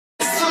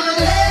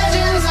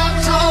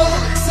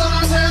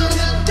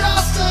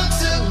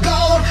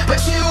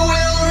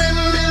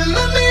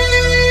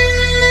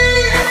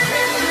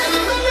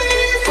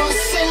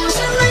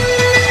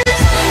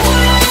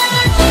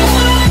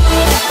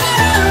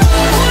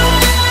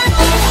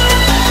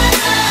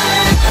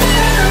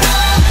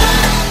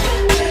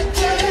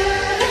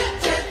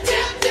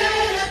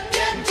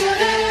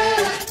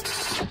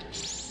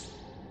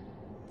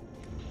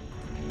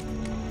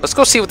Let's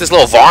go see what this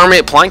little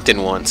varmint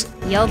plankton wants.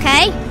 You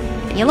okay?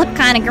 You look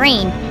kind of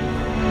green.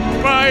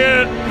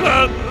 Fire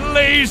the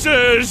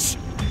lasers!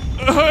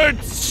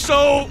 Hurt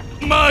so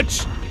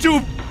much to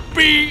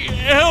be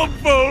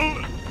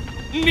helpful.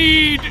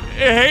 Need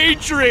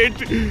hatred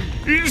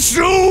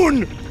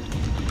soon.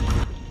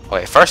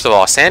 Wait, first of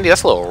all, Sandy,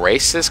 that's a little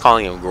racist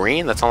calling him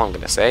green. That's all I'm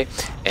gonna say.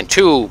 And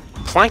two,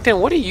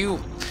 Plankton, what are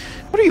you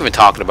even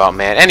talking about,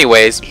 man?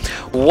 Anyways,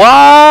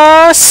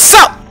 what's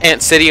up,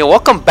 Ant City, and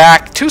welcome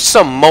back to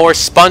some more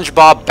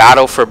SpongeBob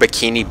Battle for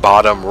Bikini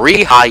Bottom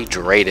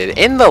Rehydrated.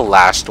 In the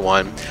last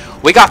one,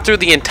 we got through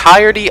the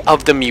entirety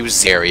of the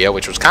museum area,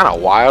 which was kind of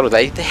wild.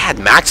 They had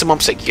maximum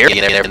security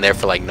in there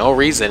for like no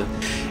reason.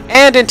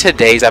 And in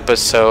today's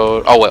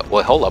episode, oh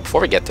wait, hold up,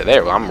 before we get to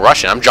there, I'm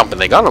rushing, I'm jumping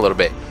the gun a little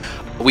bit.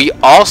 We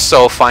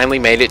also finally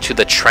made it to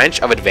the Trench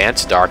of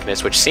Advanced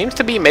Darkness, which seems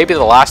to be maybe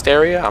the last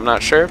area, I'm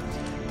not sure.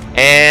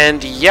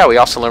 And yeah, we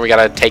also learned we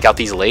gotta take out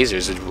these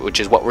lasers,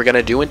 which is what we're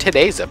gonna do in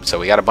today's episode.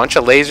 We got a bunch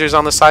of lasers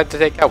on the side to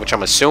take out, which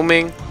I'm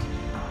assuming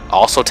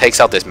also takes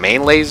out this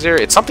main laser.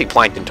 It's something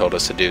Plankton told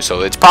us to do,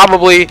 so it's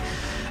probably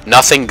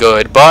nothing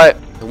good, but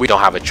we don't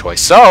have a choice.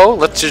 So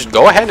let's just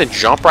go ahead and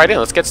jump right in.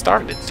 Let's get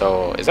started.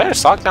 So is there a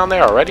sock down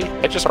there already?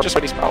 I just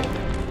already spot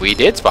one. We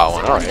did spot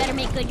one. All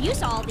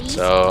right.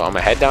 So I'm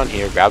gonna head down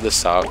here, grab the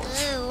sock.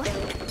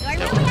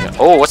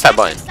 Oh, what's that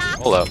button?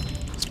 Hold up.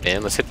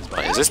 Spin. Let's hit this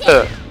button. Is this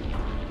the?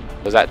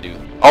 What does that do?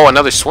 Oh,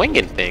 another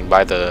swinging thing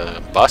by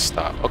the bus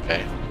stop.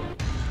 Okay.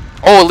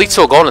 Oh, it leads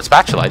to a golden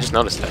spatula. I just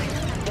noticed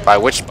that. By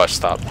which bus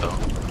stop though?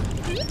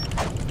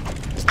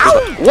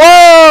 Whoa!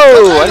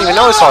 I didn't even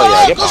notice all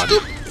y'all. Get on.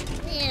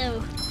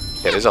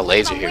 Yeah, there's a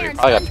laser here. We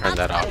probably gotta turn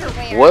that off.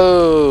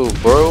 Whoa,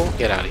 bro.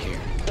 Get out of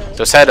here.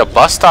 So it said a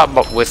bus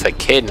stop with a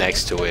kid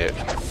next to it.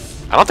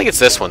 I don't think it's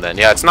this one then.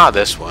 Yeah, it's not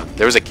this one.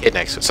 There was a kid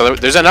next to it. So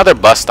there's another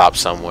bus stop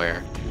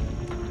somewhere.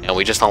 And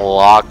we just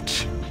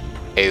unlocked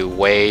a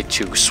way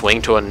to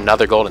swing to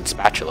another golden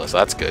spatula. So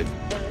that's good.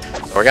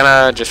 So we're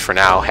gonna just for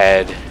now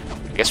head.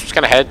 I guess we're just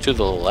gonna head to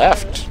the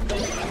left.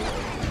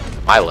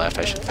 My left,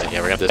 I should say.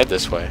 Yeah, we're gonna head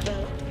this way.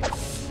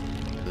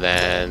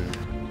 Then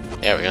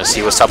yeah, we're gonna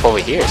see what's up over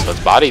here. So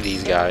let's body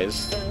these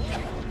guys.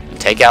 And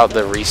take out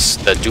the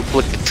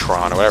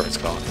Duplicatron or whatever it's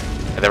called.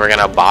 And then we're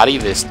gonna body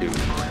this dude.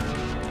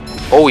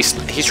 Oh,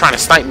 he's trying to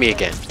snipe me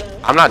again.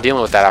 I'm not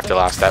dealing with that after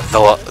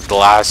the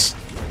last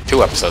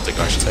 2 episodes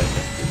ago, I should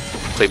say.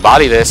 So we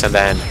body this, and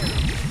then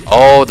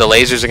oh, the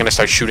lasers are gonna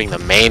start shooting the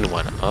main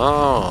one.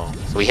 Oh,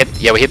 so we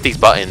hit these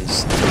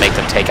buttons to make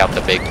them take out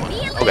the big one.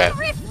 Okay.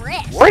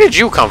 Where did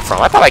you come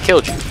from? I thought I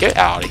killed you. Get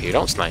out of here!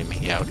 Don't snipe me.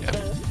 Yeah, okay.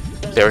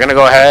 So we're gonna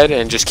go ahead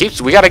and just keep.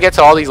 We gotta get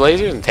to all these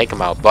lasers and take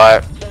them out,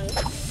 but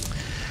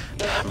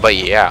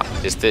yeah,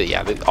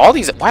 all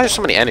these. Why are there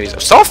so many enemies?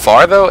 So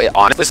far, though,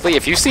 honestly,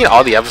 if you've seen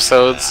all the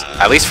episodes,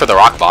 at least for the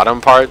rock bottom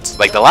parts,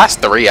 like the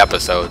last 3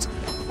 episodes,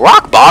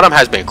 rock bottom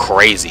has been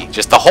crazy.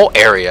 Just the whole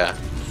area,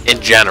 in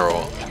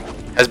general,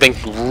 has been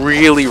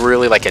really,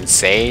 really like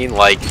insane.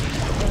 Like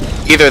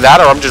either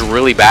that, or I'm just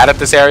really bad at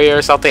this area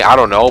or something. I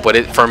don't know,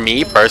 but for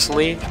me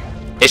personally,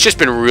 it's just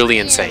been really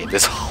insane.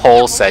 This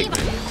whole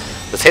segment.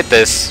 Let's hit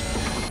this.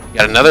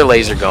 Got another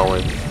laser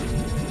going.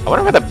 I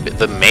wonder why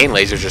the main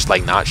laser's just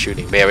like not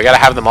shooting. But yeah, we gotta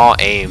have them all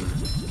aim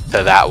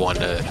to that one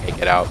to take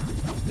it out.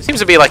 It seems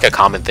to be like a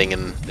common thing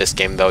in this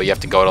game though. You have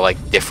to go to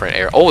like different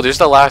areas. Oh, there's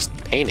the last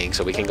painting,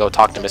 so we can go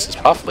talk to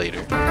Mrs. Puff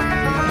later.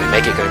 Can we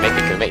make it? Can we make it?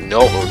 Can we make it?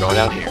 No, we're going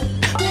down here.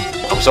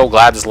 I'm so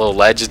glad this little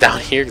ledge is down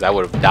here because I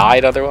would have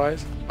died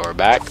otherwise. Oh, we're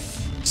back.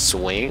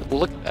 Swing. Ooh,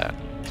 look at that.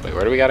 So wait,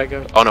 where do we gotta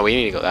go? Oh no, we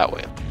need to go that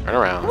way. Turn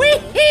around.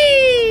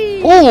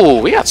 Ooh,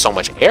 we got so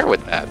much air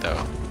with that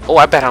though. Oh,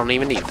 I bet I don't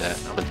even need that.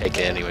 I'm gonna take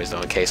it anyways though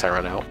in case I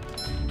run out.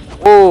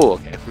 Ooh,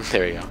 okay.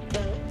 There we go.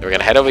 Then we're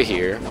gonna head over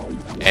here,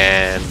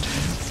 and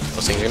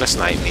those things are gonna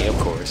snipe me, of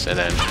course, and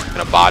then I'm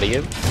gonna body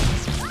him.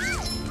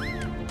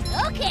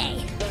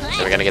 Okay. Then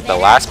we're gonna get the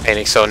last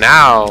painting. So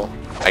now,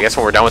 I guess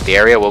when we're done with the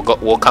area,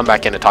 we'll come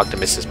back in and talk to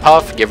Mrs.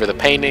 Puff, give her the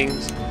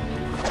paintings.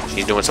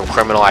 She's doing some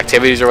criminal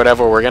activities or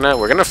whatever. We're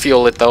gonna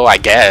fuel it though, I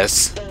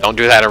guess. Don't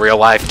do that in real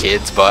life,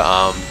 kids.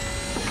 But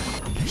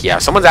yeah,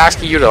 if someone's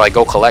asking you to like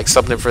go collect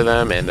something for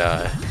them and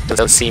it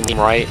doesn't seem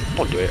right,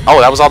 don't do it.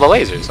 Oh, that was all the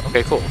lasers.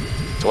 Okay, cool.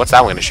 So what's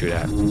that one gonna shoot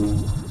at?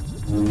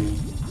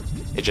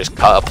 It just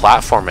cut a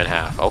platform in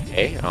half.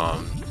 Okay.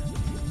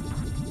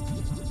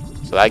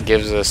 So that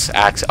gives us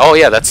access. Oh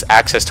yeah, that's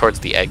access towards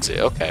the exit.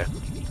 Okay.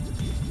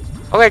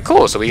 Okay,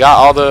 cool. So we got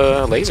all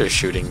the lasers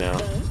shooting now.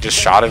 Just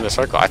shot in a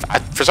circle.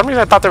 For some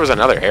reason, I thought there was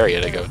another area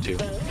to go to.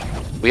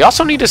 We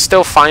also need to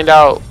still find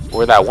out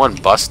where that one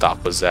bus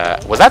stop was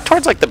at. Was that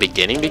towards like the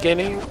beginning?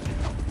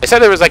 They said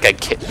there was like a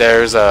kid.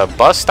 There's a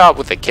bus stop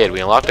with a kid. We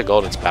unlocked a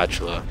golden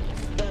spatula.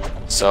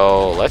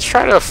 So let's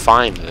try to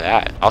find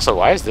that. Also,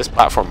 why is this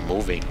platform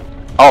moving?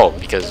 Oh,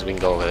 because we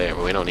can go over there,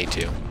 but we don't need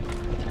to.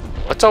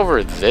 What's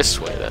over this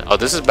way then? Oh,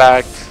 this is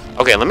back.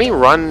 Okay, let me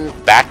run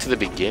back to the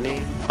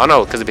beginning. Oh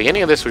no, because the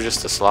beginning of this was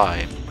just a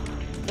slide.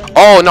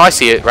 Oh no, I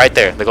see it right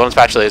there. The golden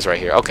spatula is right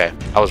here. Okay,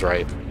 I was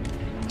right.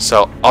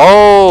 So,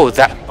 oh,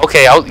 that,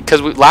 okay,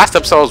 because last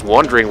episode I was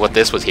wondering what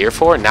this was here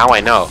for. Now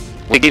I know.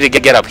 We need to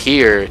get up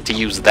here to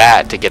use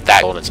that to get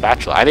that golden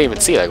spatula. I didn't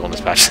even see that golden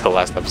spatula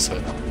last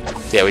episode.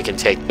 So yeah, we can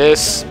take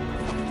this,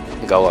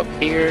 go up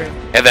here,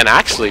 and then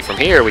actually from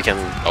here we can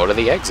go to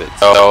the exit.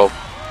 So,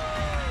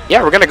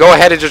 yeah, we're going to go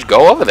ahead and just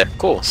go over there.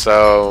 Cool,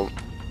 so,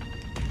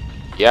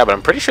 yeah, but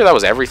I'm pretty sure that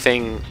was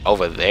everything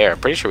over there. I'm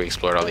pretty sure we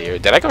explored all the area.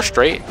 Did I go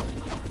straight?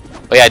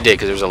 Oh, yeah, I did,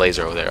 because there was a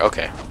laser over there.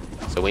 Okay.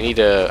 So we need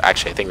to,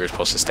 actually, I think we were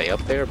supposed to stay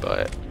up there,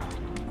 but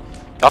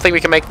y'all think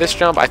we can make this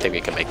jump? I think we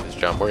can make this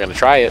jump. We're gonna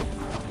try it.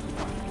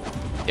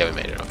 Yeah, we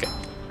made it. Okay.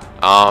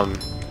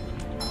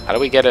 How do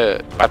we get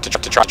a? I have to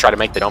try to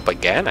make the jump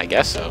again. I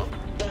guess so.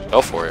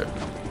 Go for it.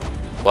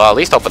 Well, at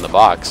least open the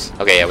box.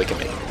 Okay, yeah, we can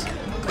make it.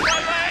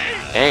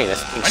 Dang,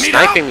 that's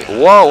sniping me.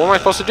 Whoa, what am I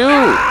supposed to do?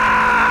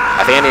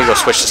 I think I need to go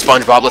switch to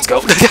SpongeBob. Let's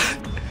go.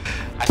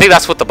 I think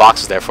that's what the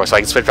box is there for, so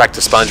I can switch back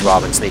to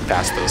SpongeBob and sneak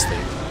past those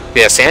things.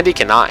 Yeah, Sandy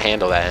cannot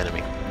handle that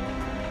enemy.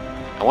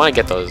 I want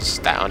to get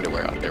that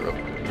underwear out there real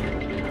quick,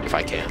 if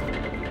I can.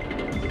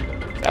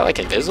 Is that like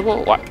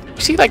invisible? What?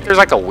 You see, like there's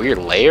like a weird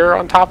layer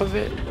on top of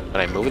it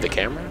when I move the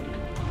camera.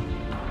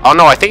 Oh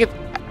no, I think it.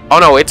 Oh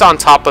no, it's on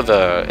top of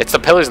the. It's the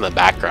pillars in the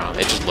background.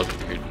 It just looked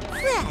weird.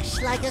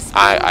 Fresh like a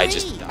I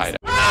just died.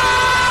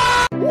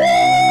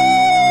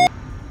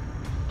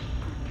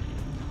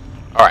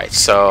 All right,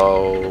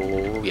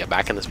 so yeah,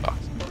 back in this box.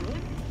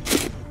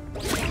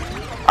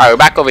 Alright, we're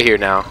back over here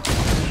now.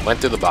 Went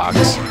through the box.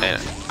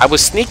 And I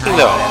was sneaking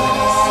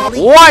though.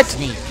 What?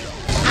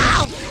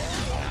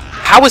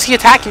 How is he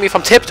attacking me if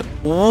I'm tiptoeing?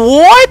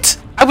 What?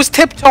 I was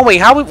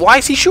tiptoeing. Why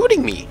is he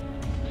shooting me?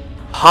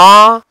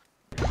 Huh?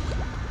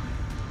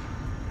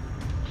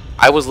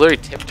 I was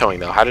literally tiptoeing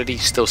though. How did he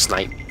still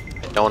snipe me?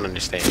 I don't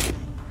understand.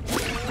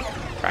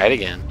 Try it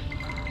again.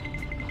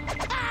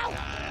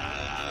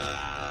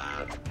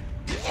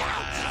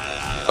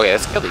 Okay,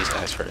 let's kill these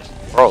guys first.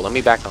 Bro, let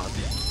me back on.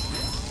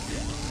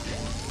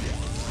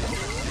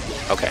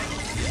 Okay,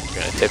 we're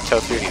gonna tiptoe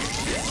through here.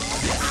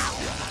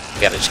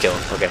 We gotta just kill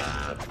him. Okay.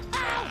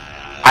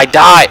 I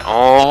died.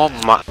 Oh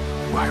my.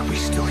 Why are we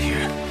still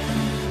here?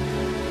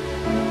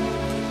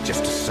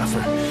 Just to suffer.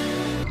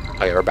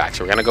 Okay, we're back.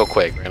 So we're gonna go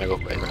quick. We're gonna go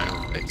quick.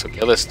 So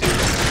kill this dude.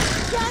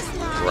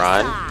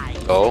 Run.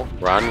 Go.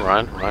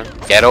 Run.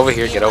 Get over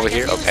here. Get over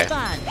here. Okay.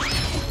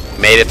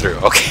 Made it through.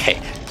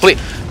 Okay. Please.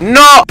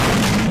 No.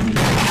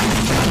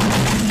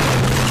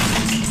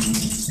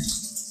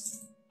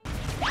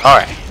 All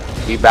right.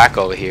 Be back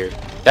over here.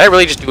 Did I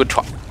really just do it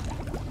twice?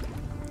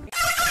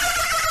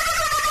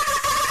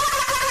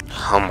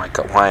 Oh my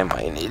god, why am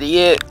I an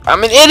idiot?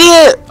 I'm an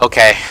idiot!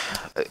 Okay.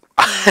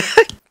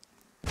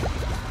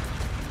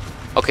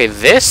 Okay,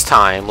 this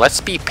time,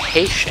 let's be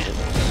patient.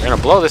 We're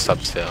gonna blow this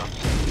up still.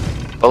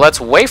 But let's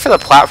wait for the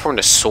platform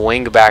to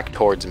swing back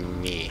towards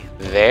me.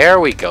 There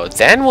we go.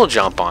 Then we'll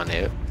jump on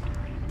it.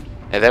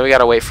 And then we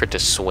gotta wait for it to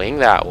swing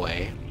that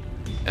way.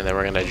 And then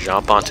we're gonna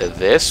jump onto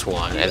this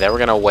one. And then we're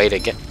gonna wait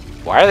again.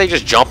 Why are they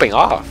just jumping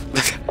off?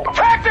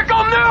 Tactical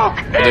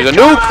nuke! There's a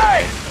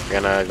nuke!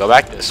 We're gonna go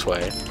back this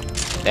way.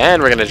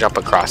 Then we're gonna jump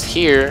across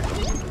here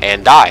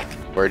and die.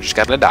 We're just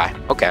gonna die.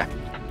 Okay.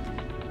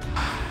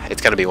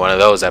 It's gonna be one of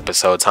those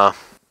episodes, huh?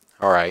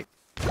 Alright.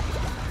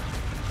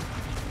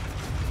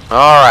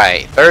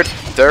 Alright.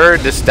 Third,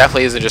 this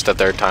definitely isn't just a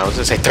third time. I was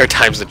gonna say third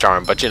time's the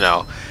charm, but you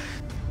know.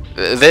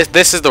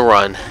 This is the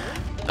run.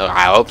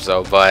 I hope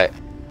so, but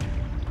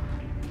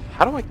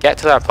how do I get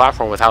to that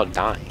platform without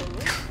dying?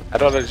 I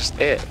don't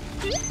understand.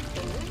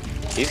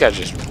 These guys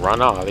just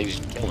run off. They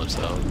just kill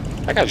themselves.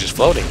 That guy's just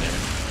floating there.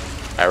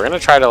 Alright, we're gonna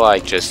try to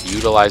like just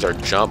utilize our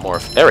jump more.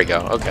 There we go.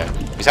 Okay.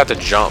 You just have to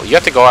jump. You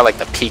have to go at like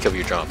the peak of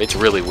your jump. It's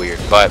really weird,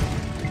 but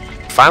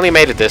finally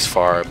made it this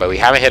far. But we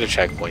haven't hit a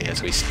checkpoint yet,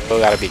 so we still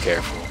gotta be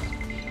careful.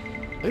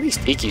 Look at these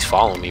tikis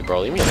following me,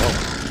 bro. Leave me alone.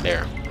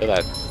 There. Look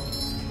at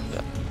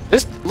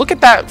that. Look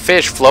at that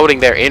fish floating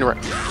there in.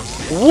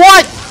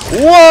 What?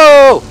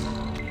 Whoa!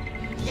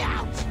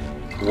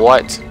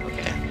 What?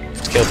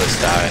 Kill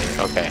this guy.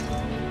 Okay.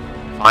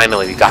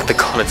 Finally, we got the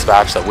golden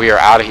spatula. We are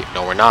out of here.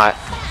 No, we're not.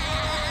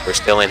 We're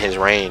still in his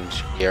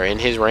range. We are in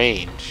his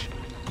range.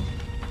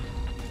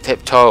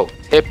 Tiptoe.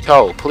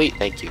 Tiptoe. Please.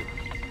 Thank you.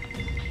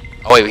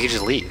 Oh, wait. We can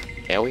just leave.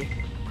 Can't we?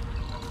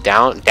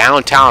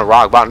 Downtown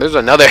rock bottom. There's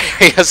another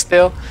area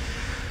still.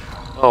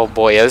 Oh,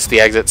 boy. Yeah, this is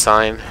the exit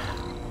sign.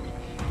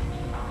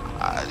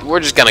 We're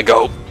just gonna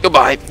go.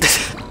 Goodbye.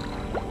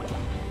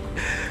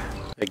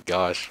 My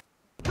gosh.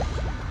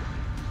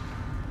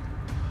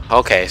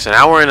 Okay, so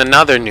now we're in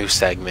another new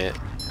segment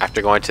after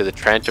going to the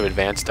Trench of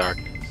Advanced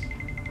Darkness.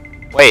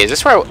 Wait, is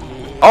this where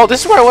oh,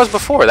 this is where I was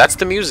before. That's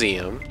the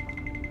museum.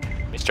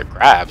 Mr.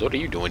 Krabs, what are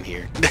you doing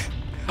here?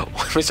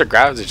 Mr.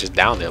 Krabs is just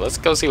down there. Let's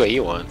go see what he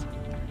wants.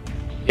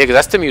 Yeah, because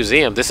that's the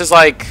museum. This is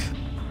like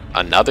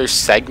another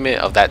segment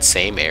of that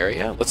same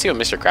area. Let's see what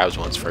Mr. Krabs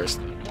wants first.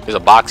 There's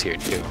a box here,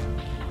 too.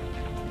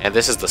 And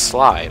this is the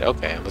slide.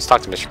 Okay, let's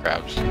talk to Mr.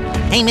 Krabs.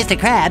 Hey, Mr.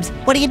 Krabs,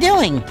 what are you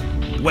doing?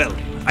 Well,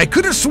 I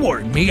could have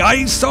sworn me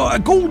I saw a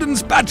golden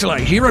spatula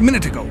here a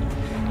minute ago,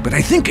 but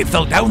I think it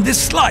fell down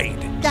this slide.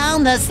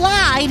 Down the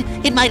slide?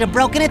 It might have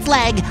broken its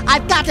leg.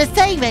 I've got to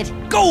save it.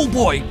 Go,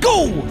 boy,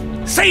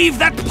 go! Save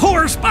that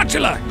poor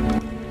spatula!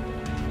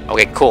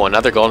 Okay, cool.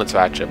 Another golden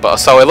spatula. But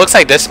so it looks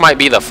like this might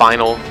be the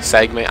final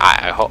segment.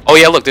 I hope. Oh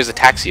yeah, look, there's a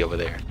taxi over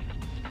there.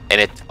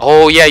 And it.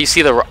 Oh yeah, you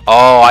see the.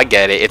 Oh, I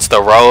get it. It's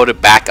the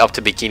road back up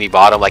to Bikini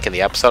Bottom, like in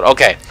the episode.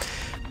 Okay,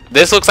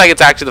 this looks like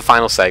it's actually the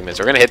final segment.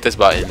 So we're gonna hit this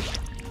button,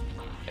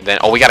 and then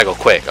we gotta go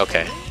quick.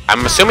 Okay,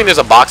 I'm assuming there's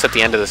a box at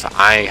the end of this.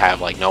 I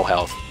have like no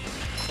health.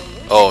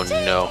 Oh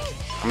no.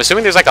 I'm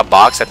assuming there's like a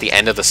box at the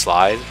end of the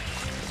slide,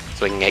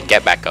 so we can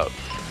get back up.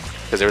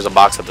 Because there was a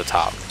box at the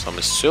top. So I'm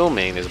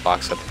assuming there's a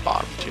box at the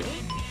bottom too.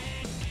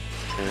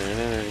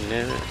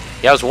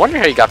 Yeah, I was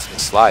wondering how you got to the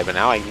slide, but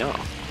now I know.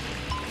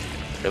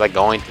 You're like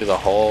going through the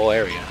whole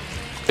area.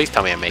 Please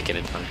tell me I'm making it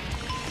in time.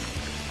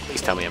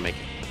 Please tell me I'm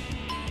making it.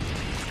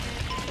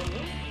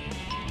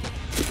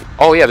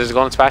 Oh yeah, there's a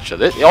golden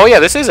spatula. Oh yeah,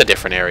 this is a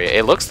different area.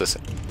 It looks the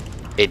same.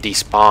 It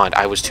despawned.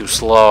 I was too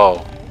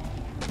slow.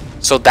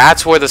 So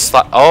that's where the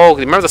slide... Oh,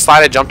 remember the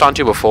slide I jumped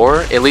onto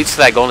before? It leads to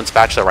that golden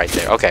spatula right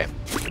there. Okay.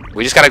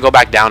 We just gotta go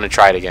back down and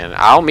try it again.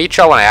 I'll meet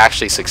y'all when I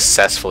actually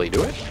successfully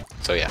do it.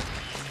 So yeah.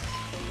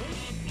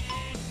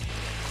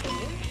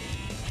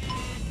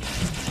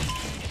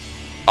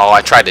 Oh,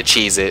 I tried to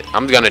cheese it.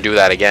 I'm gonna do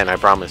that again, I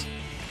promise.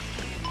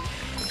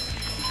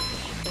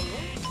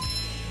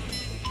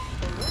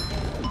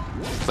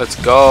 Let's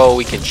go.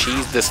 We can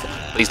cheese this.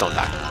 Please don't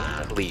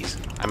die. Please.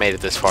 I made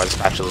it this far. The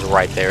spatula's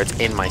right there. It's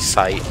in my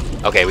sight.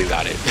 Okay, we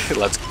got it.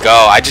 Let's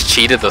go. I just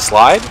cheated the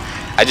slide.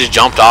 I just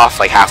jumped off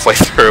like halfway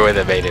through and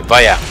then made it.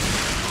 But yeah.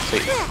 So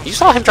you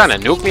saw him trying to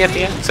nuke me at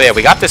the end? So yeah,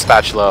 we got this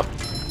spatula.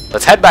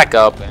 Let's head back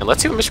up and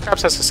let's see what Mr.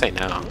 Krabs has to say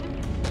now.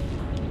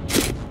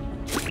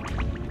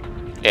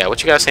 Yeah,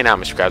 what you gotta say now,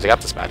 Mr. Krabs? I got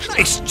the spatula.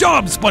 Nice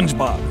job,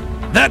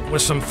 SpongeBob. That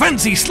was some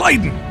fancy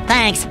sliding.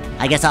 Thanks.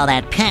 I guess all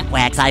that pant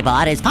wax I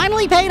bought is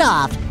finally paid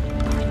off.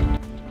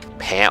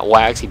 Pant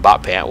wax? He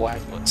bought pant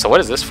wax? So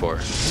what is this for?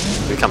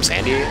 Can we become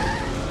Sandy again?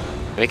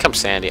 Can we become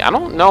Sandy? I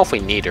don't know if we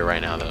need her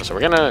right now though. So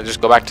we're gonna just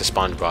go back to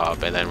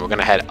SpongeBob and then we're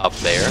gonna head up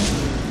there.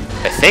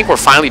 I think we're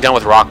finally done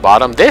with Rock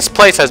Bottom. This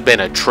place has been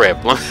a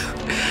trip.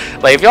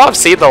 Like if y'all have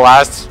seen the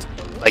last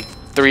like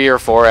 3 or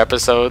 4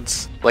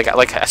 episodes, like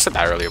I said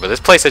that earlier, but this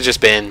place has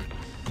been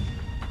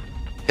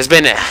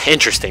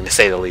interesting to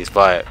say the least.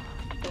 But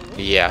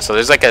yeah, so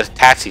there's like a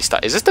taxi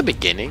stop. Is this the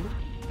beginning?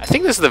 I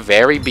think this is the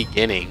very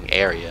beginning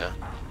area.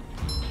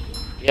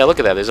 Yeah, look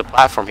at that. There's a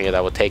platform here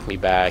that will take me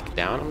back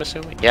down, I'm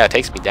assuming. Yeah, it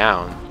takes me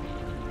down.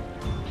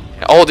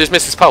 Oh, there's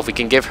Mrs. Puff. We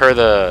can give her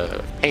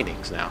the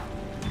paintings now.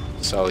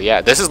 So yeah,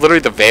 this is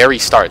literally the very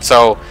start.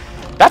 So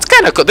that's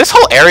kind of cool. This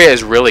whole area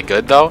is really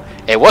good though.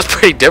 It was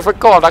pretty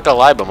difficult, I'm not gonna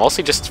lie, but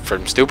mostly just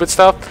from stupid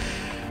stuff.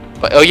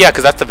 But oh yeah,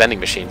 because that's the vending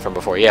machine from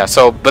before. Yeah,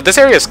 so but this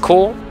area is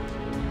cool.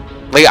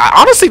 Like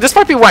honestly, this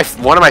might be one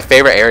of my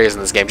favorite areas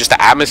in this game. Just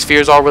the atmosphere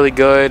is all really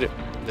good.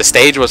 The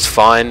stage was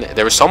fun.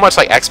 There was so much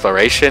like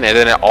exploration, and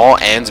then it all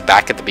ends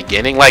back at the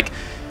beginning. Like,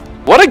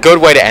 what a good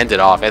way to end it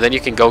off. And then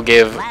you can go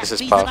give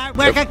Mrs. Puff. Last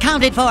piece of artwork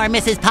accounted for,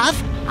 Mrs.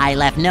 Puff. I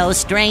left no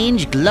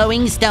strange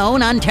glowing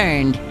stone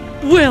unturned.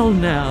 Well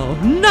now,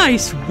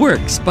 nice work,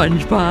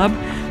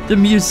 SpongeBob. The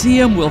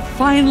museum will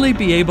finally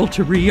be able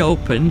to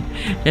reopen,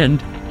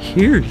 and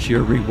here's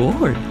your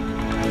reward.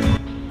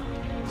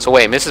 So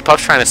wait, Mrs.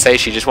 Puff's trying to say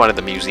she just wanted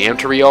the museum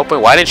to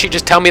reopen? Why didn't she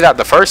just tell me that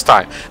the first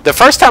time? The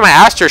first time I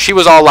asked her, she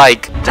was all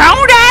like,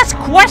 "Don't ask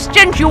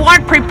questions you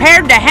aren't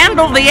prepared to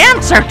handle the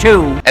answer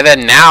to." And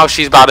then now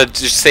she's about to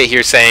just sit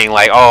here saying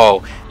like,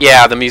 "Oh,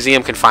 yeah, the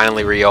museum can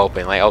finally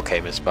reopen." Like, okay,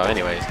 Miss Puff.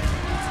 Anyways,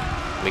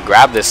 let me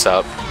grab this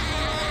up.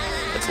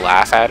 Let's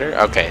laugh at her.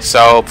 Okay,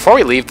 so before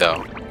we leave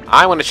though,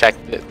 I want to check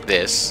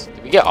this.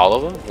 Did we get all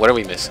of them? What are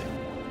we missing?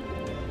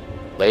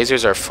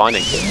 Lasers are fun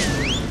and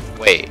good.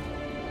 Wait.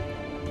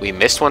 We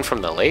missed one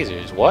from the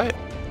lasers. What?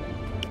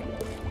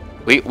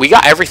 We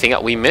got everything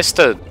up. We missed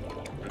a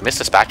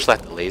spatula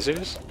at the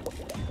lasers.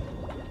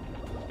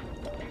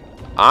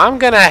 I'm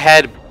gonna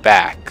head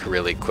back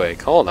really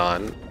quick. Hold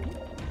on.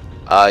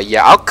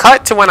 Yeah, I'll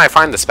cut to when I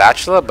find the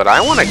spatula, but I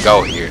want to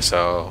go here,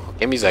 so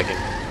give me a second.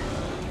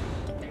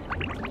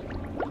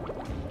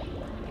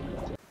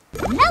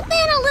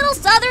 Nothing a little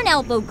southern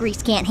elbow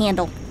grease can't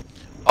handle.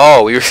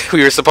 Oh, we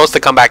were supposed to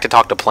come back to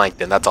talk to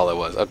Plankton. That's all it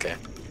was. Okay.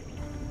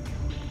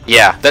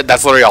 Yeah,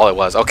 that's literally all it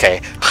was.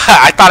 Okay.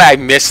 I thought I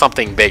missed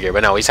something bigger,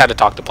 but no, we just had to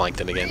talk to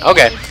Plankton again.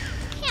 Okay.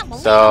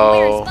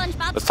 So,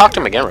 let's talk to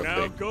him again real Now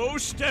quick. go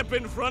step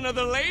in front of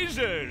the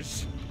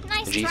lasers.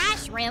 Nice Jeez. try,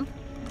 shrimp.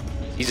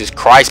 Jesus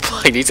Christ,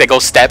 Plankton. He said go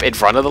step in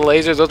front of the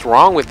lasers? What's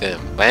wrong with him?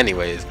 But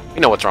anyways, we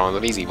know what's wrong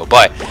with him. He's evil.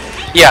 But,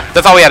 yeah,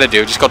 that's all we had to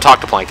do. Just go talk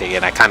to Plankton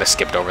again. I kind of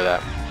skipped over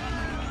that.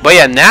 But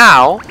yeah,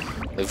 now,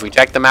 if we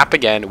check the map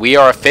again, we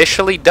are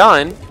officially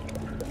done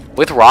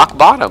with Rock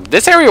Bottom.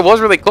 This area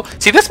was really cool.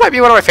 See, this might be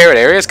one of my favorite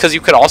areas because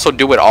you could also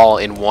do it all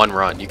in one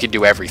run. You could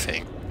do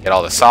everything. Get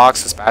all the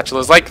socks, the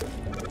spatulas. Like,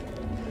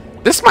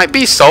 this might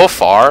be so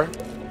far,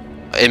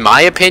 in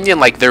my opinion,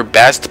 like their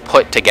best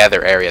put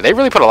together area. They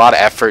really put a lot of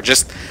effort.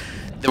 Just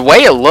the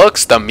way it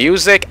looks, the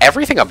music,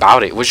 everything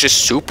about it was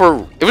just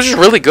super. It was just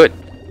really good.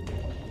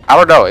 I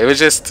don't know. It was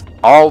just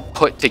all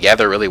put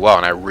together really well,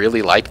 and I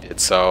really liked it.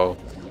 So,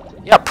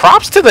 yeah,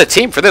 props to the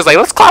team for this. Like,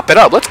 let's clap it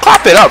up. Let's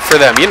clap it up for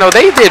them. You know,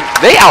 they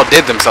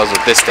outdid themselves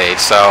with this stage.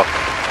 So,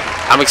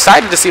 I'm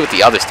excited to see what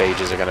the other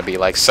stages are going to be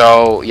like.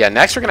 So, yeah,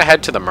 next we're going to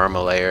head to the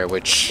Murmur layer,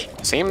 which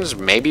seems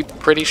maybe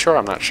pretty short.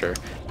 I'm not sure.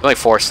 Only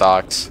 4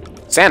 stocks.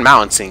 Sand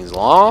Mountain seems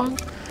long,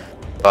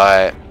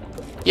 but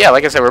yeah,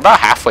 like I said, we're about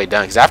halfway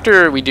done. Because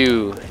after we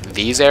do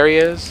these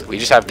areas, we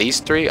just have these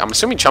 3. I'm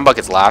assuming Chum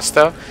Bucket's last,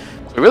 though.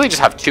 So we really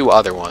just have 2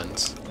 other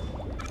ones.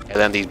 And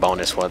then these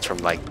bonus ones from,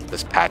 like,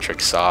 this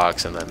Patrick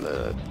Socks and then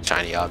the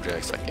shiny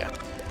objects. Like, yeah.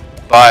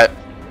 But,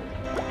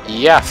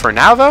 yeah, for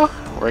now, though,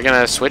 we're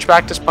going to switch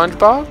back to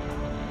SpongeBob.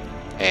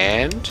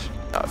 And,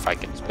 if I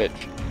can switch.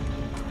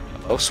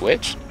 Hello,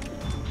 switch?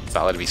 It's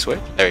not letting me switch.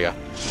 There you go.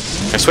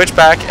 We're gonna switch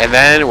back, and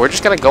then we're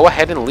just gonna go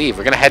ahead and leave.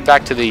 We're gonna head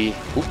back to the.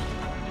 Oop,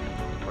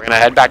 we're gonna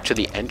head back to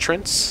the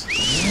entrance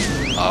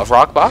of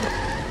Rock Bottom.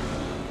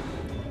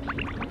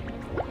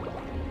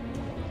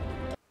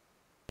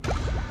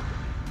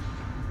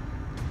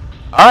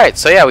 All right,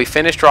 so yeah, we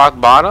finished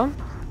Rock Bottom.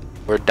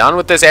 We're done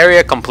with this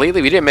area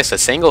completely. We didn't miss a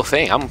single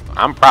thing.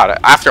 I'm proud of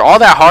it. After all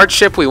that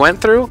hardship we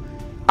went through,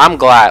 I'm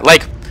glad.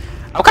 Like,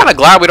 I'm kind of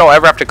glad we don't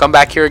ever have to come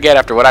back here again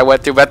after what I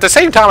went through. But at the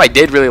same time, I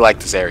did really like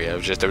this area. It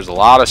was just, there was a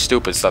lot of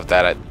stupid stuff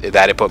that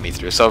it put me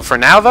through. So for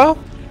now, though,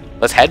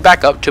 let's head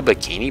back up to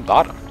Bikini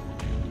Bottom.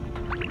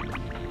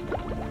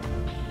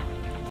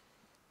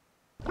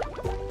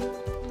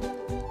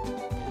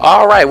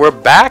 All right, we're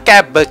back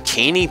at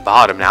Bikini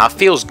Bottom now. It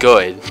feels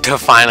good to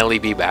finally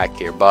be back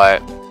here.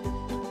 But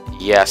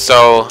yeah,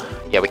 so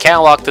yeah, we can't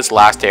unlock this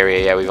last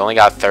area yet. We've only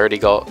got 30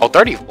 gold. Oh,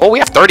 30. Oh, we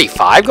have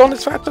 35 golden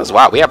spatulas.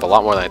 Wow, we have a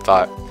lot more than I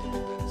thought.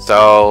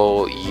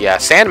 So, yeah,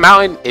 Sand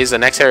Mountain is the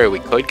next area we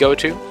could go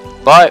to,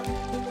 but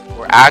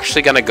we're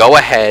actually going to go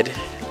ahead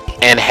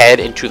and head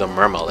into the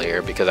Murmur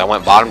layer because I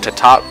went bottom to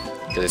top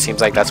because it seems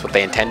like that's what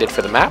they intended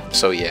for the map.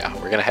 So, yeah,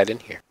 we're going to head in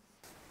here.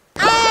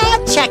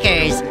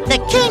 Checkers,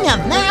 the king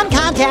of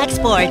non-contact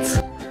sports.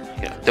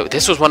 Yeah,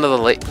 this was one of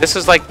the this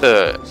is like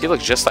the, he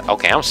looks just like,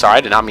 okay, I'm sorry,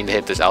 I did not mean to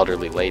hit this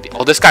elderly lady.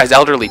 Oh, this guy's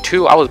elderly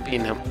too. I was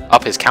beating him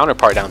up his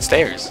counterpart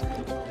downstairs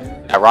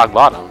at Rock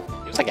Bottom.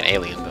 He was like an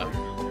alien though.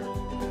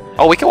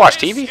 Oh, we can watch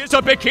TV? This is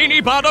a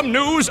Bikini Bottom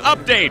news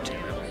update.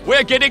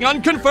 We're getting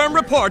unconfirmed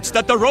reports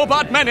that the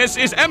robot menace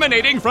is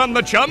emanating from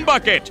the Chum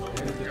Bucket.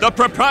 The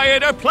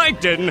proprietor,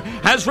 Plankton,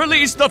 has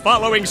released the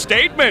following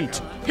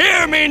statement.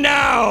 Hear me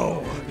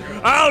now!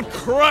 I'll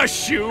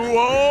crush you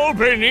all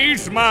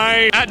beneath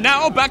my... And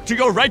now back to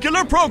your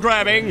regular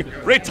programming.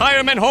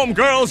 Retirement Home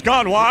Girls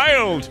Gone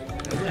Wild.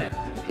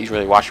 He's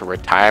really watching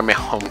Retirement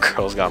Home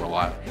Girls Gone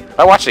Wild. If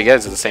I watch it again,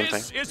 is it the same thing?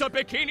 This is a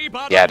Bikini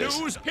Bottom yeah, it is.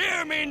 news.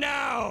 Hear me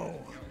now!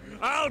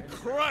 I'll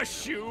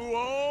crush you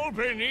all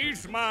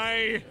beneath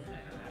my...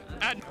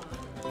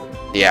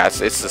 Yeah, it's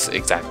the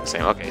exact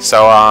same. Okay,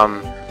 so,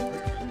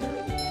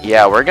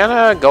 yeah, we're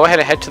gonna go ahead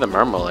and head to the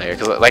Murmur layer.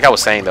 Because, like I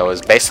was saying, though,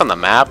 is based on the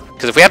map.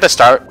 Because if we had to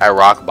start at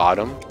Rock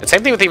Bottom, and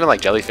same thing with even,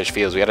 like, Jellyfish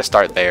Fields, we had to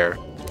start there.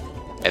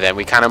 And then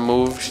we kind of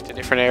moved to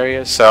different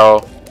areas.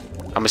 So,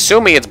 I'm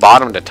assuming it's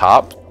bottom to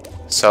top.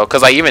 So,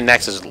 because, like, even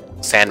next is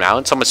Sand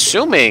Mountain. So, I'm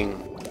assuming...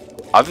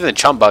 Other than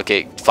Chum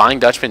Bucket, Flying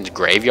Dutchman's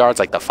Graveyard's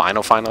like the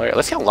final area.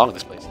 Let's see how long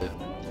this place is.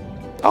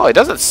 Oh, it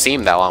doesn't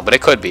seem that long, but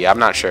it could be. I'm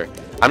not sure.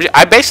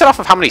 I based it off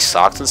of how many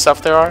socks and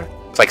stuff there are.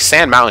 It's like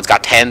Sand Mountain's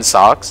got 10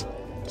 socks.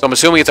 So I'm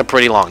assuming it's a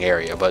pretty long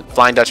area, but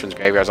Flying Dutchman's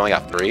Graveyard's only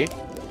got 3. So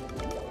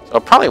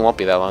it probably won't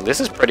be that long. This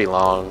is pretty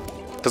long.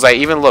 Because I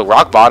even look,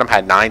 Rock Bottom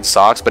had 9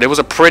 socks, but it was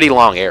a pretty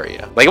long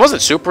area. Like, it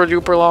wasn't super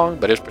duper long,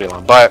 but it was pretty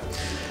long. But,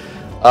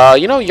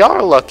 you know, y'all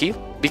are lucky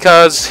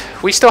because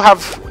we still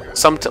have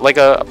some, like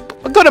a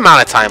good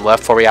amount of time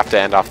left before we have to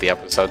end off the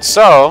episode.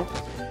 So,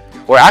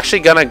 we're actually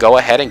going to go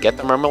ahead and get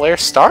the Murmur layer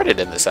started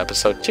in this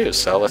episode too.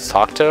 So, let's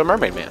talk to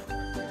Mermaid Man.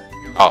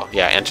 Oh,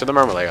 yeah, enter the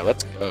Murmur layer.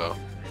 Let's go.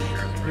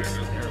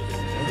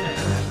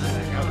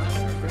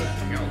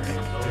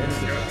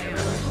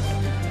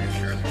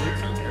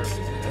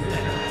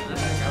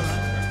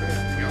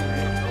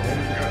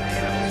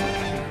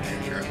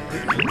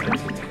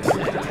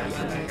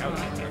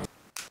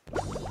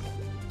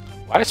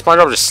 Why did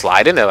SpongeBob just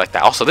slide in there like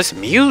that? Also, this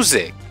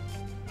music.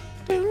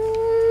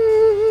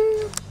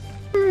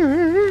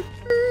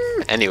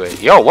 Anyway,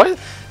 yo, what?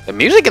 The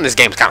music in this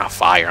game is kind of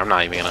fire. I'm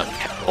not even gonna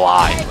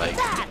lie. Like,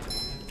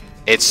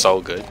 it's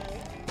so good.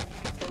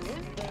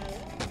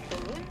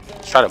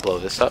 Let's try to blow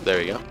this up. There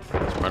we go.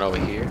 Let's run over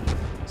here.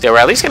 So yeah, we're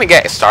at least gonna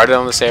get started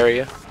on this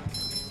area.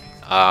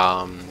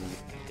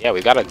 Yeah,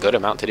 we've got a good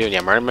amount to do.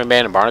 Yeah, Mermaid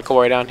Man and Barnacle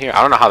Boy down here.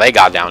 I don't know how they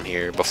got down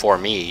here before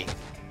me.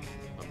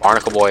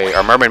 Barnacle Boy,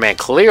 or Mermaid Man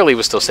clearly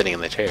was still sitting in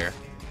the chair.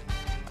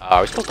 Are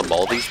we supposed to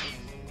bowl these?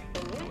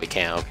 We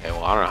can't. Okay,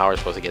 well, I don't know how we're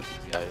supposed to get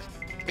these guys.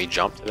 Can we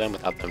jump to them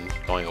without them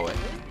going away?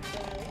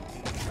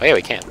 Oh, yeah,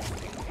 we can.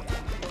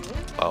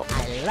 Oh.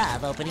 I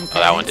love opening presents. Oh,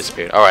 that one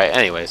disappeared. Alright,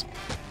 anyways.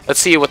 Let's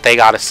see what they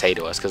got to say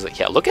to us. Because,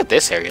 yeah, look at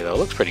this area, though. It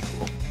looks pretty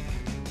cool.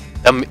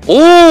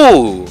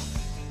 Ooh!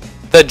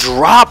 The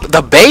drop,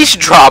 the bass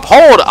drop.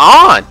 Hold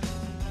on.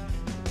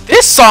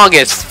 This song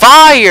is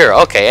fire.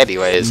 Okay,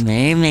 anyways.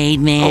 Mermaid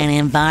Man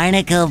and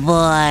Barnacle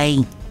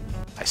Boy.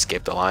 I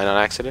skipped a line on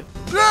accident.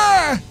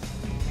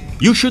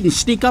 You shouldn't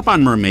sneak up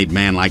on Mermaid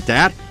Man like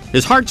that.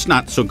 His heart's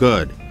not so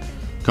good.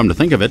 Come to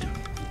think of it,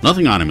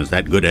 nothing on him is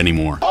that good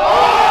anymore.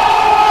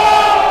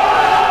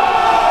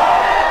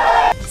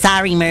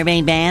 Sorry,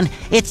 Mermaid Man.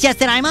 It's just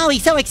that I'm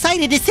always so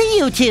excited to see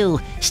you two.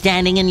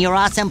 Standing in your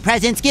awesome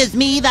presence gives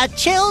me the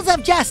chills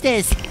of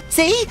justice.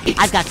 See?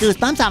 I've got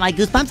goosebumps on my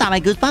goosebumps on my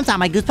goosebumps on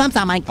my goosebumps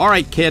on my... All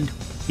right, kid.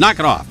 Knock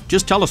it off.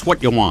 Just tell us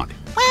what you want.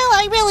 Well,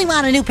 I really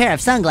want a new pair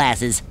of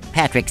sunglasses.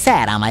 Patrick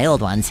sat on my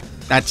old ones.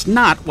 That's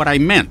not what I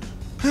meant.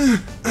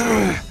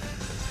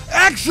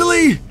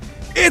 Actually,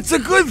 it's a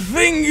good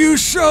thing you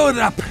showed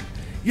up,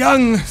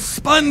 young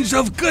sponge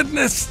of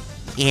goodness.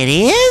 It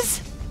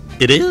is?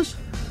 It is?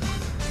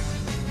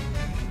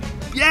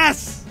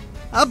 Yes,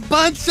 a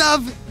bunch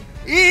of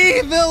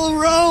evil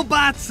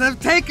robots have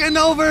taken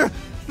over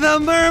the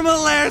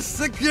Mermalair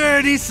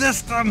security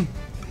system.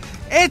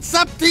 It's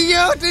up to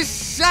you to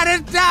shut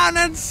it down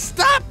and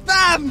stop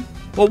them.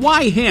 Well,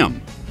 why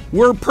him?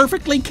 We're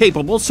perfectly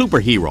capable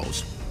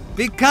superheroes.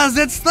 Because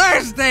it's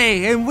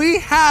Thursday and we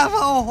have a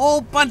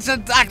whole bunch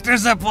of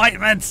doctor's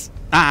appointments.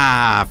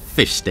 Ah,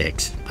 fish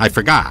sticks. I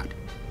forgot.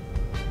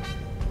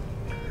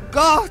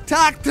 Go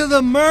talk to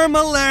the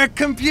Mermalair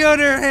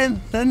computer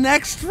in the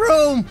next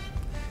room.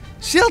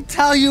 She'll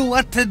tell you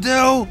what to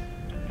do.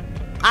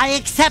 I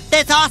accept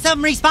this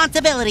awesome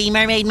responsibility,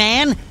 Mermaid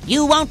Man.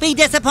 You won't be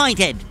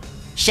disappointed.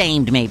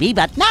 Shamed, maybe,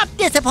 but not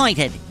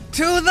disappointed.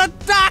 To the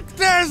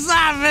doctor's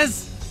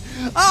office!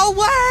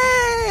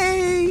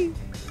 Away!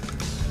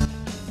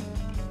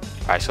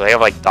 Alright, so they have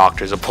like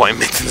doctor's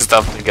appointments and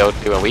stuff to go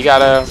to, and we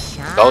gotta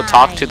go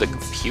talk to the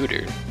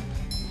computer.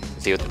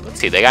 Let's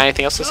see, they got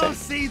anything else to say? Go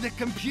see the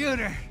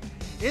computer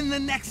in the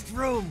next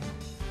room.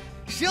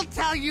 She'll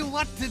tell you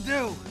what to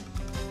do.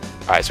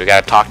 Alright, so we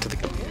gotta talk to the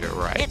computer,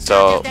 right? It's So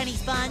not just any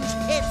sponge,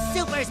 it's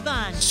Super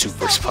Sponge.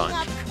 Super Soaking Sponge.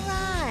 up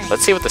crime.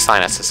 Let's see what the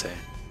sign has to say.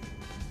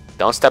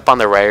 Don't step on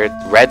the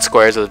red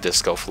squares of the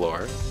disco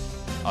floor.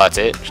 Oh, that's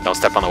it? Just don't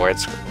step on the red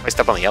square. Why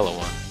step on the yellow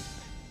one?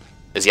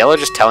 Is yellow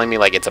just telling me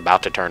like it's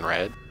about to turn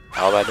red?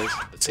 All that is?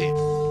 Let's see.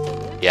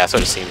 Yeah, that's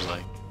what it seems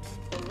like.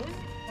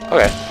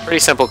 Okay, pretty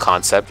simple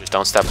concept. Just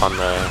don't step on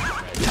the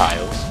red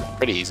tiles.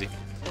 Pretty easy.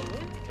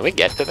 Can we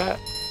get to that?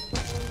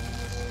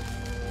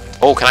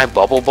 Oh, can I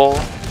bubble bowl?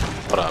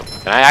 Hold up.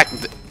 Can I act?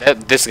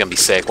 This is gonna be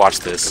sick. Watch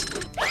this.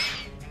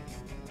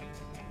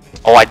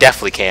 Oh, I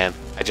definitely can.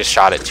 I just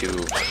shot it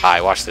too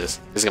high. Watch this.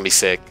 This is gonna be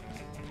sick.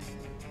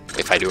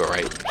 If I do it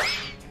right.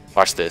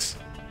 Watch this.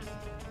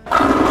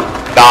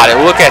 Got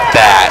it. Look at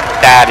that.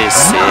 That is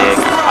sick.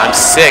 I'm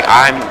sick.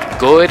 I'm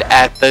good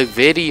at the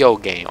video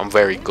game. I'm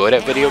very good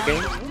at video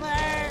games.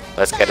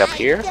 Let's get up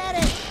here.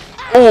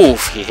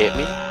 Oof, he hit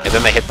me. And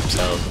then they hit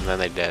themselves, and then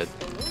they're dead.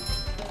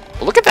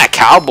 Well, look at that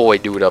cowboy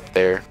dude up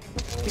there.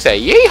 He said,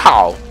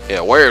 yeehaw.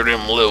 Yeah, where are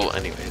them little...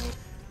 Anyways.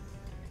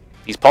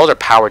 These poles are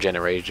power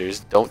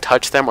generators. Don't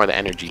touch them or the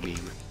energy beam.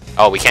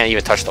 Oh, we can't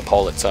even touch the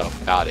pole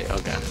itself. Got it.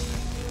 Okay.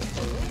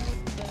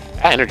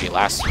 That energy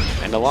lasts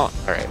kinda long.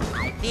 Alright.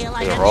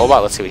 There's a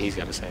robot. Let's see what he's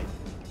gonna say.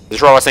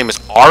 This robot's name is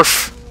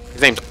Arf.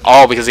 His name's...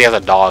 Oh, because he has a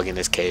dog in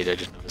his cage. I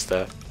just noticed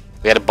that.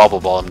 We had to bubble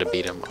ball him to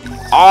beat him.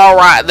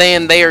 Alright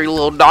then, there, you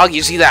little dog.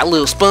 You see that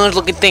little sponge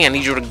looking thing? I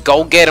need you to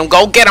go get him.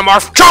 Go get him,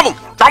 Arf. Jump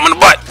him! Jump him in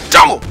the butt!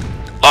 Jump him!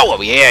 Blow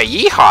up. Yeah,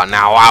 yeehaw.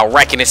 Now I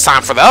reckon it's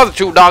time for the other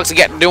two dogs to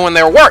get doing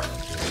their work.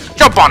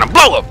 Jump on him.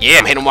 Blow up. Yeah,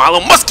 I'm hitting my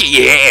little musket.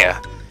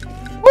 Yeah.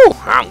 Woo,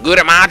 I'm good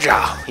at my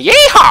job.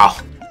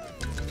 Yeehaw!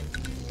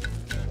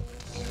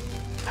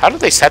 How did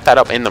they set that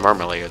up in the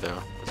Mermalair,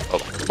 though? Oh,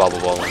 bubble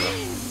ball in there.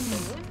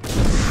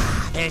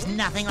 There's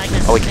nothing like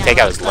the Oh, we can take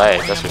out his smell of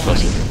legs. That's what we're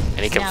supposed to do. And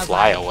he can Smells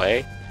fly like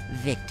away.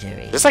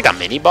 victory. Is this like a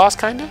mini boss,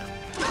 kind of?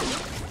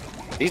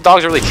 These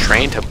dogs are really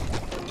trained to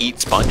eat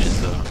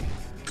sponges, though.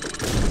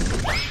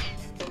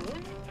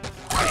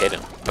 I hit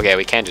him. Okay,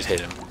 we can't just hit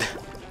him.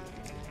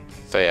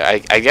 So yeah,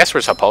 I guess we're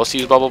supposed to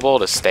use Bubble Bowl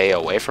to stay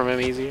away from him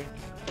easier.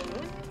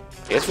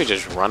 I guess we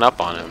just run up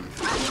on him.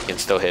 We can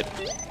still hit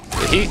him.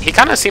 He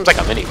kind of seems like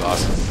a mini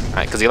boss,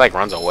 right? Because he like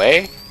runs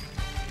away.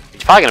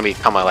 He's probably gonna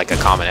become like a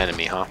common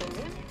enemy, huh?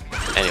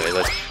 Anyway,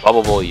 let's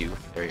Bubble Bowl you.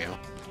 There you go.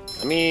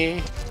 Let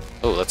me...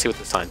 Oh, let's see what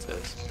the sign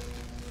says.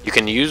 You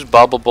can use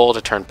Bubble Bowl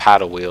to turn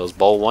paddle wheels.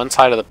 Bowl one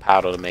side of the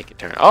paddle to make it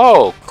turn.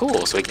 Oh,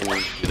 cool. So we can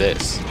do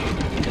this.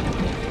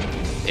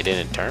 It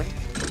didn't turn?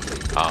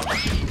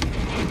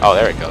 Oh,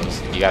 there it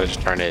goes. You gotta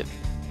just turn it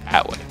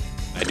that way.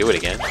 Can I do it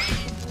again?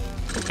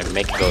 Can I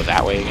make it go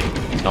that way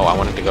again? No, I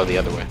want it to go the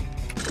other way.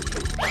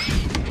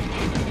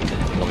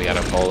 So we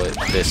gotta pull it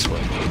this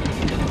way.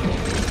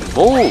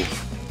 Move!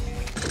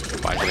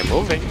 Why isn't it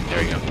moving?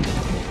 There we go.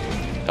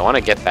 I want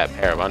to get that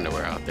pair of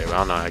underwear out there, but I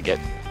don't know how to get...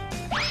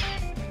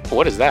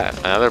 What is that?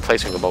 Another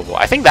place we can bubble.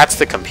 I think that's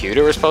the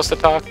computer we're supposed to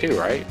talk to,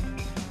 right?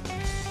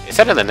 It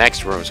said in the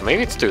next room, so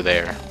maybe it's through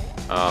there.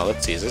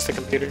 Let's see. Is this the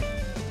computer?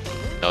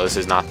 No, this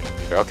is not the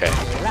computer. Okay.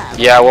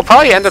 Yeah, we'll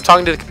probably end up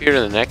talking to the computer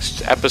in the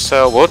next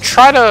episode. We'll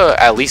try to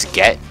at least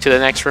get to the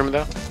next room,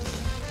 though.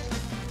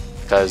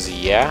 Because,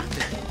 yeah.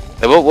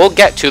 We'll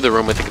get to the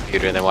room with the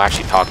computer, and then we'll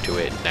actually talk to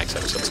it next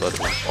episode. So let's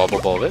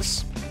bubble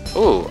this.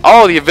 Ooh.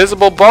 Oh, the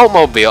invisible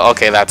boatmobile.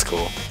 Okay, that's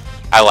cool.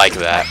 I like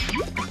that.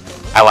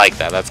 I like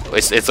that. That's cool.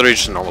 It's literally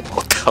just a normal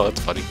boat, though.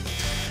 That's funny.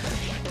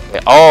 Okay.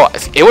 Oh,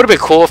 it would have been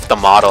cool if the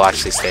model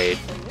actually stayed.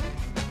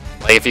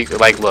 Like, if you,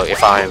 like, look,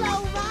 if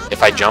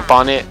I jump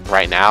on it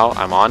right now,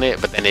 I'm on it,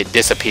 but then it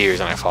disappears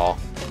and I fall.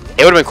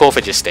 It would have been cool if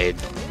it just stayed.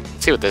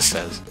 Let's see what this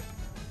says.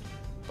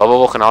 Bubble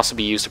Bowl can also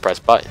be used to press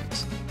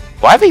buttons.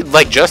 Why are they,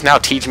 like, just now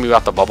teaching me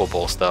about the Bubble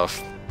Bowl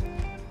stuff?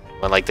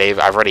 When, like, I've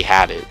already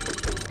had it.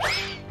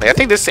 Like, I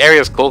think this area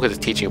is cool because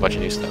it's teaching you a bunch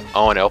of new stuff.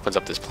 Oh, and it opens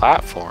up this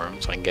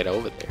platform so I can get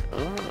over there.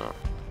 Oh.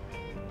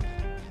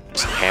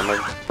 Some Hammer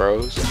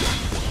Bros.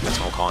 That's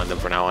what I'm calling them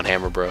for now on,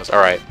 Hammer Bros.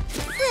 Alright.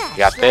 We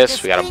got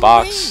this. We got a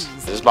box.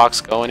 Does this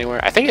box go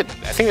anywhere? I think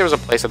there was a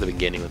place at the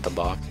beginning with the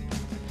box.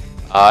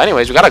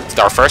 Anyways, we got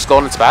our first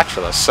golden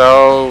spatula.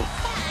 So,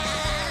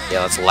 yeah,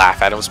 let's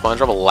laugh at him,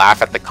 SpongeBob. We'll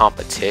laugh at the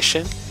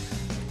competition.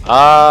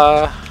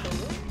 Yeah,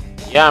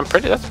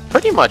 that's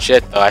pretty much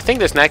it, though. I think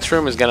this next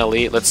room is gonna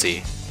lead. Let's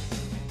see.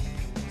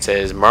 It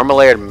says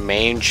Marmalade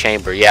Main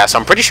Chamber. Yeah, so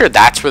I'm pretty sure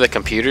that's where the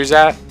computer's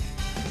at.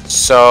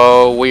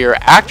 So we're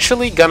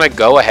actually gonna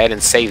go ahead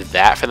and save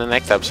that for the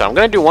next episode. I'm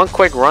gonna do one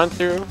quick run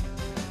through.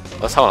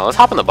 Let's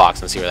hop in the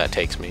box and see where that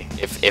takes me,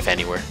 if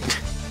anywhere.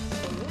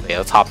 Yeah,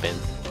 let's hop in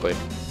quick.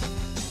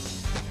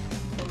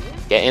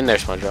 Get in there,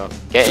 SpongeBob.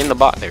 Get in the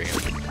box. There we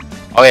go.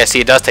 Oh yeah, see,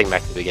 it does take me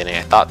back to the beginning.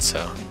 I thought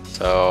so.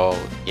 So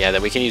yeah,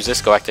 then we can use this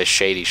to go back to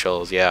Shady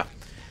Shoals. Yeah.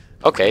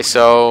 Okay,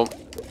 so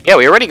yeah,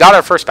 we already got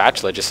our first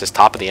spatula, just this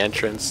top of the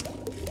entrance.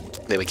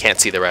 Then we can't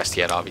see the rest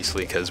yet,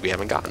 obviously, because we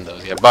haven't gotten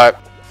those yet. But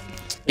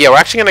yeah, we're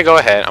actually gonna go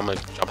ahead. I'm gonna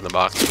jump in the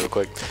box real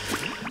quick.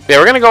 Yeah,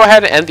 we're gonna go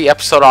ahead and end the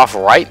episode off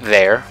right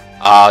there.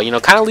 You know,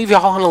 kind of leave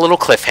y'all on a little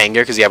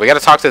cliffhanger, because yeah, we got to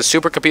talk to the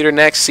supercomputer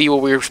next, see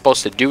what we were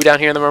supposed to do down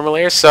here in the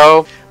Mermalair.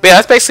 So, but yeah,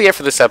 that's basically it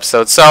for this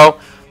episode. So,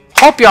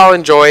 hope y'all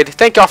enjoyed.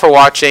 Thank y'all for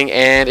watching,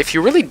 and if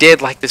you really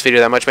did like this video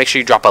that much, make sure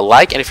you drop a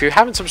like. And if you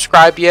haven't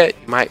subscribed yet,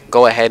 you might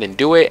go ahead and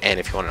do it. And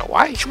if you want to know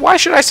why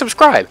should I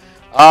subscribe?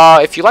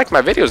 If you like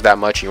my videos that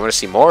much and you want to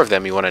see more of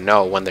them, you want to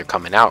know when they're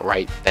coming out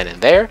right then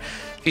and there.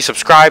 If you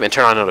subscribe and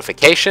turn on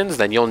notifications,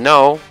 then you'll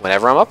know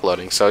whenever I'm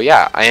uploading. So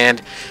yeah,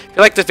 and if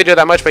you like this video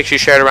that much, make sure you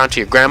share it around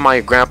to your grandma,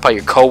 your grandpa,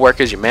 your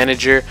co-workers, your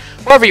manager,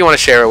 whoever you want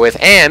to share it with.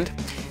 And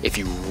if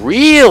you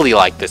really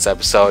like this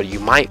episode, you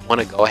might want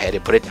to go ahead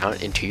and put it down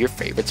into your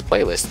favorites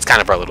playlist. It's kind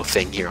of our little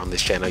thing here on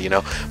this channel, you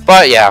know.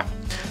 But yeah,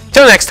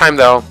 till next time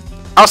though,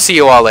 I'll see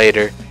you all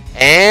later,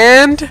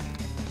 and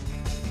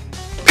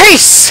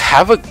peace!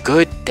 Have a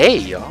good day,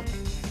 y'all.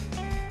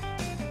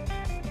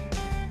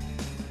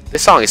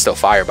 This song is still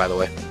fire, by the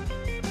way.